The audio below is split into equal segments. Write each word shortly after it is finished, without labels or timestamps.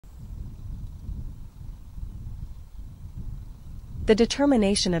The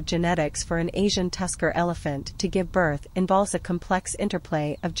determination of genetics for an Asian tusker elephant to give birth involves a complex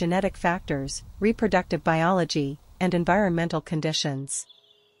interplay of genetic factors, reproductive biology, and environmental conditions.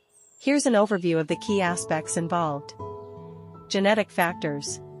 Here's an overview of the key aspects involved. Genetic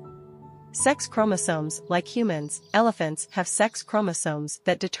factors. Sex chromosomes. Like humans, elephants have sex chromosomes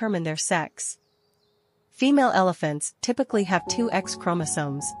that determine their sex. Female elephants typically have two X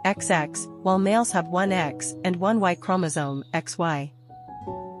chromosomes, XX, while males have one X and one Y chromosome, XY.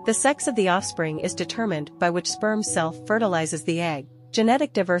 The sex of the offspring is determined by which sperm cell fertilizes the egg.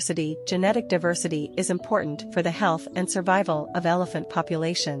 Genetic diversity. Genetic diversity is important for the health and survival of elephant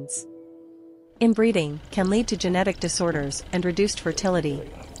populations. Inbreeding can lead to genetic disorders and reduced fertility.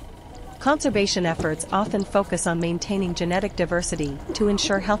 Conservation efforts often focus on maintaining genetic diversity to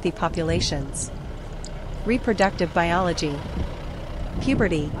ensure healthy populations. Reproductive biology.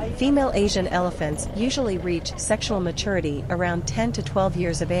 Puberty. Female Asian elephants usually reach sexual maturity around 10 to 12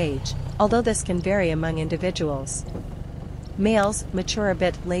 years of age, although this can vary among individuals. Males mature a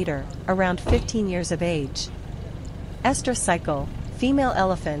bit later, around 15 years of age. Estrus cycle. Female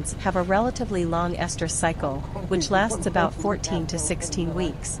elephants have a relatively long estrus cycle, which lasts about 14 to 16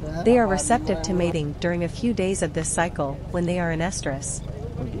 weeks. They are receptive to mating during a few days of this cycle when they are in estrus.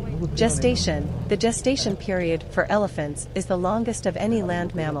 Gestation. The gestation period for elephants is the longest of any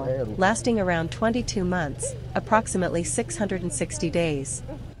land mammal, lasting around 22 months, approximately 660 days.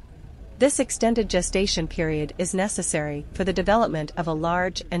 This extended gestation period is necessary for the development of a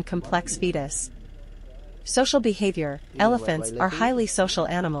large and complex fetus. Social behavior. Elephants are highly social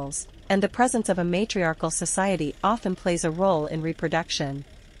animals, and the presence of a matriarchal society often plays a role in reproduction.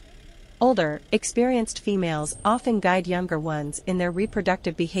 Older, experienced females often guide younger ones in their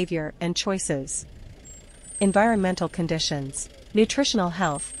reproductive behavior and choices. Environmental conditions. Nutritional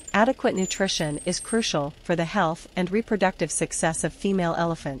health. Adequate nutrition is crucial for the health and reproductive success of female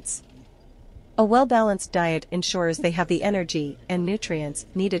elephants. A well-balanced diet ensures they have the energy and nutrients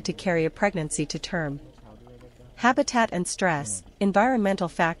needed to carry a pregnancy to term. Habitat and stress. Environmental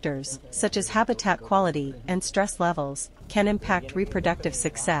factors, such as habitat quality and stress levels, can impact reproductive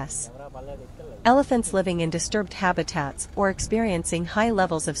success. Elephants living in disturbed habitats or experiencing high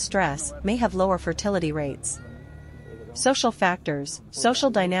levels of stress may have lower fertility rates. Social factors. Social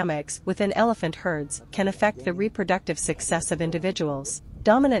dynamics within elephant herds can affect the reproductive success of individuals.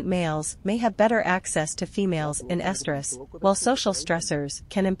 Dominant males may have better access to females in estrus, while social stressors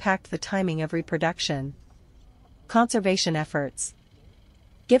can impact the timing of reproduction. Conservation efforts.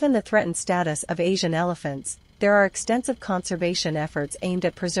 Given the threatened status of Asian elephants, there are extensive conservation efforts aimed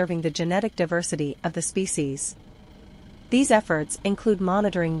at preserving the genetic diversity of the species. These efforts include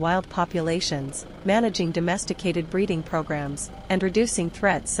monitoring wild populations, managing domesticated breeding programs, and reducing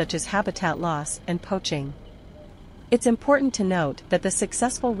threats such as habitat loss and poaching. It's important to note that the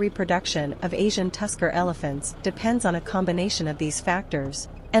successful reproduction of Asian tusker elephants depends on a combination of these factors,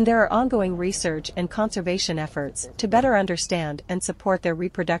 and there are ongoing research and conservation efforts to better understand and support their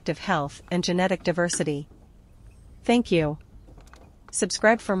reproductive health and genetic diversity. Thank you.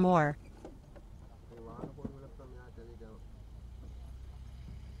 Subscribe for more.